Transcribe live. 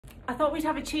I thought we'd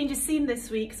have a change of scene this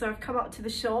week, so I've come up to the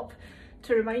shop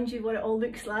to remind you what it all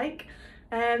looks like.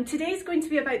 Today's going to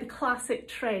be about the classic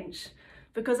trench,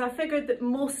 because I figured that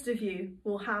most of you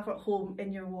will have at home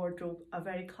in your wardrobe a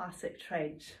very classic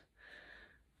trench.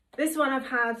 This one I've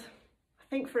had, I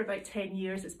think, for about 10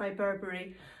 years. It's by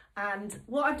Burberry, and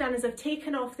what I've done is I've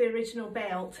taken off the original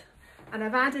belt and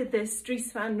I've added this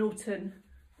Dries Van Noten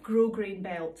grosgrain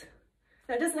belt.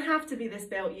 Now, it doesn't have to be this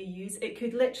belt you use. It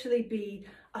could literally be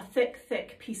a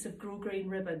thick piece of grosgrain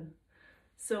ribbon.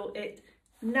 So it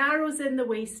narrows in the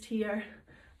waist here,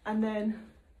 and then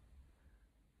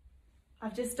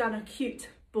I've just done a cute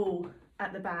bow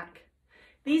at the back.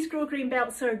 These grosgrain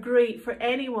belts are great for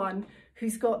anyone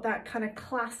who's got that kind of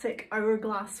classic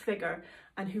hourglass figure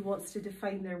and who wants to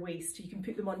define their waist. You can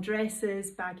put them on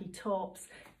dresses, baggy tops,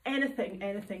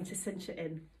 anything to cinch it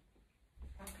in.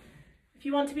 If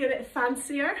you want to be a bit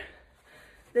fancier,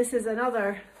 this is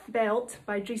another belt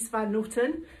by Dries Van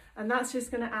Noten, and that's just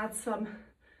going to add some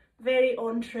very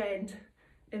on-trend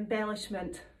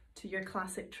embellishment to your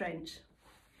classic trench.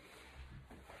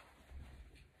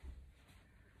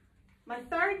 My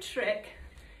third trick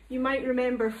you might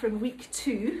remember from week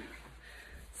 2.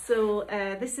 So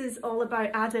this is all about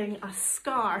adding a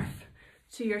scarf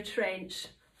to your trench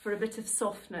for a bit of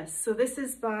softness. So this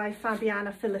is by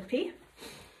Fabiana Filippi.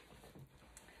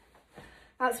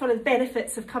 That's one of the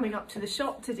benefits of coming up to the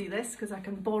shop to do this, because I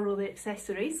can borrow the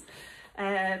accessories.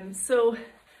 So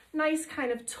nice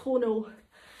kind of tonal,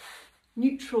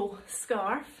 neutral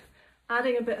scarf,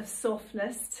 adding a bit of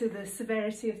softness to the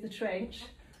severity of the trench.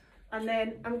 And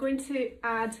then I'm going to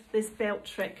add this belt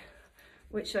trick,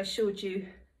 which I showed you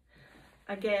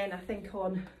again, I think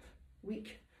on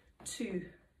week 2.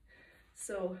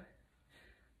 So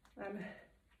I'm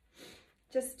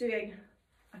just doing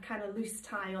a kind of loose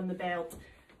tie on the belt.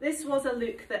 This was a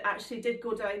look that actually did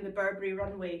go down the Burberry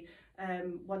runway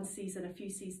one season, a few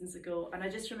seasons ago, and I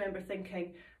just remember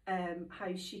thinking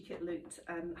how chic it looked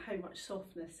and how much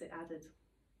softness it added.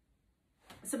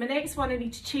 So my next one I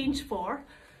need to change for,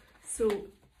 so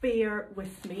bear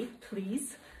with me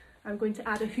please. I'm going to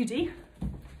add a hoodie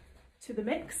to the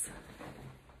mix.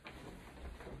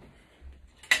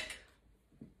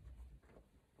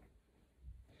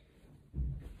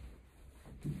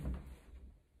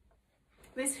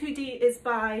 This hoodie is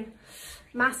by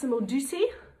Massimo Dutti,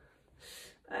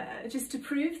 just to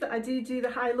prove that I do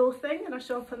the high-low thing and I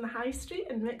shop on the high street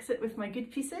and mix it with my good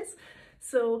pieces.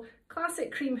 So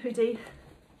classic cream hoodie.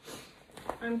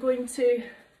 I'm going to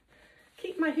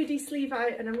keep my hoodie sleeve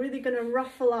out, and I'm really going to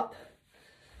ruffle up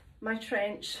my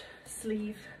trench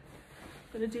sleeve.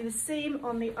 I'm going to do the same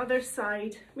on the other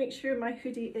side. Make sure my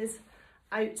hoodie is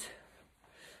out.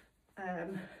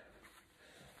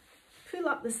 Pull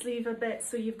up the sleeve a bit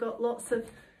so you've got lots of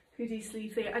hoodie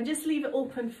sleeve there, and just leave it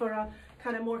open for a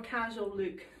kind of more casual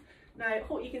look. Now, I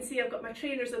hope you can see I've got my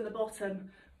trainers on the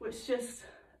bottom, which just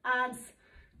adds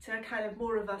to a kind of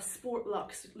more of a sport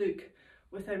luxe look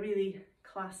with a really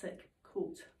classic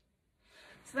coat.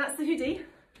 So that's the hoodie.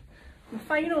 The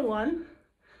final one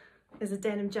is a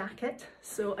denim jacket.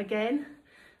 So again,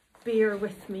 bear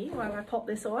with me while I pop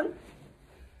this on.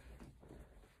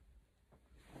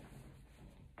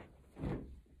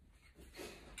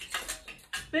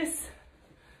 This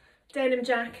denim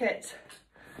jacket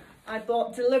I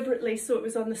bought deliberately so it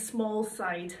was on the small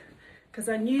side, because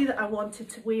I knew that I wanted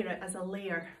to wear it as a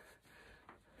layer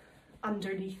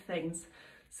underneath things.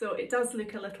 So it does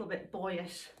look a little bit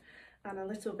boyish and a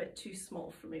little bit too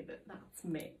small for me, but that's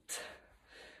meant.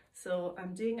 So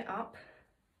I'm doing it up.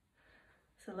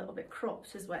 It's a little bit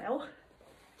cropped as well.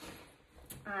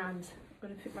 And I'm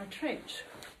going to put my trench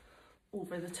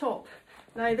over the top.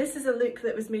 Now, this is a look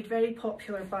that was made very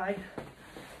popular by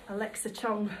Alexa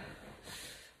Chung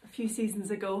a few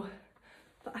seasons ago,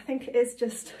 but I think it is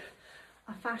just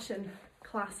a fashion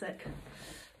classic.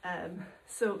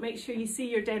 So make sure you see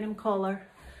your denim collar.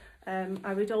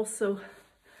 I would also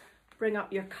bring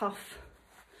up your cuff,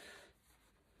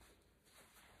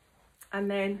 and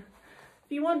then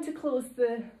if you want to close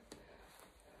the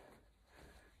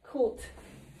coat,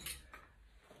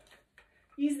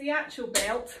 use the actual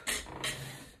belt,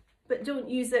 but don't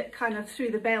use it kind of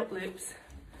through the belt loops.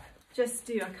 Just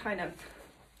do a kind of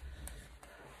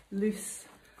loose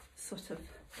sort of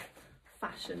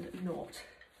fashion knot.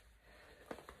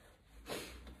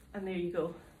 And there you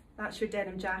go. That's your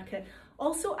denim jacket.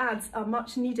 Also adds a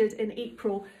much needed in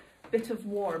April bit of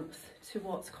warmth to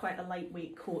what's quite a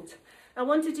lightweight coat. I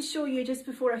wanted to show you just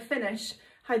before I finish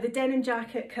how the denim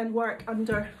jacket can work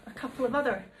under a couple of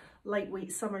other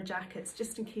lightweight summer jackets,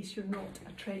 just in case you're not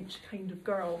a trench kind of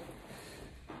girl.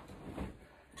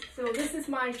 So this is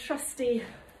my trusty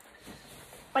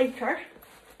biker,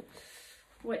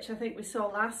 which I think we saw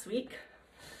last week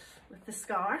with the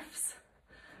scarves.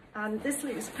 And this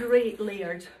looks great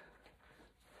layered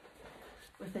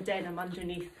with the denim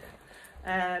underneath.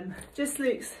 Just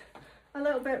looks a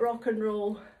little bit rock and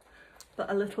roll, but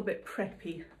a little bit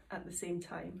preppy at the same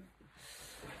time.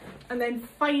 And then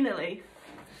finally,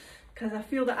 because I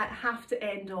feel that I have to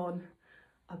end on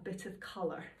a bit of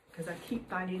colour, because I keep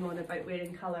banging on about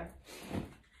wearing colour.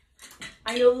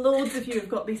 I know loads of you have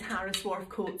got these Harris Wharf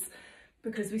coats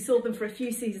because we sold them for a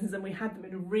few seasons and we had them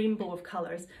in a rainbow of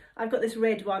colours. I've got this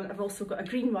red one, I've also got a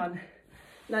green one.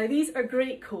 Now these are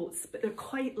great coats, but they're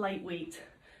quite lightweight.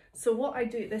 So what I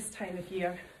do at this time of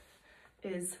year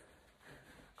is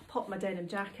I pop my denim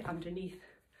jacket underneath.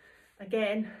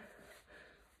 Again,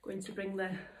 going to bring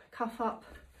the cuff up,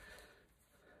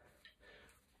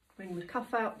 bring the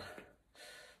cuff up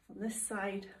on this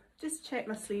side, just check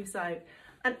my sleeves out.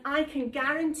 And I can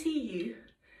guarantee you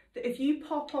that if you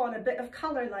pop on a bit of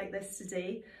colour like this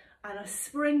today and a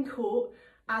spring coat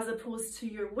as opposed to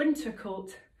your winter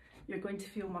coat, you're going to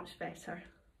feel much better.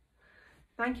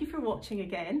 Thank you for watching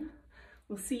again.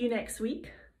 We'll see you next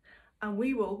week and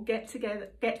we will get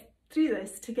through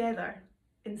this together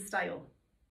in style.